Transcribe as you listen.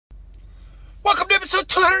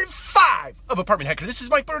205 of Apartment Hacker. This is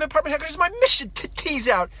Mike Byrne, Apartment Hacker. This is my mission to tease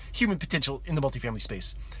out human potential in the multifamily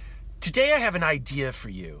space. Today I have an idea for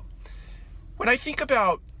you. When I think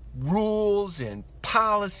about rules and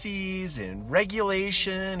policies and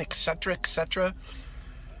regulation, etc.,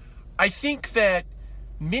 I think that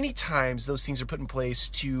many times those things are put in place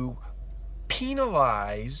to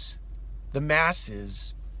penalize the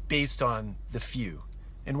masses based on the few.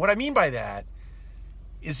 And what I mean by that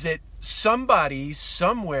is that somebody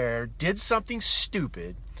somewhere did something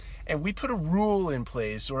stupid and we put a rule in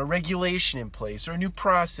place or a regulation in place or a new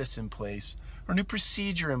process in place or a new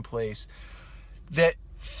procedure in place that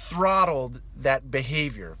throttled that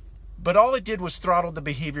behavior. But all it did was throttle the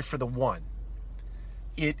behavior for the one.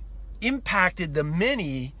 It impacted the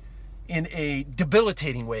many in a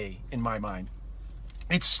debilitating way, in my mind.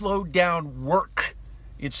 It slowed down work.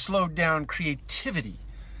 It slowed down creativity.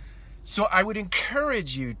 So I would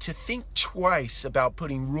encourage you to think twice about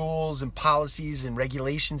putting rules and policies and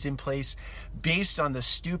regulations in place based on the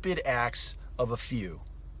stupid acts of a few.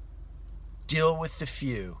 Deal with the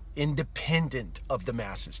few, independent of the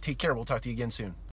masses. Take care. We'll talk to you again soon.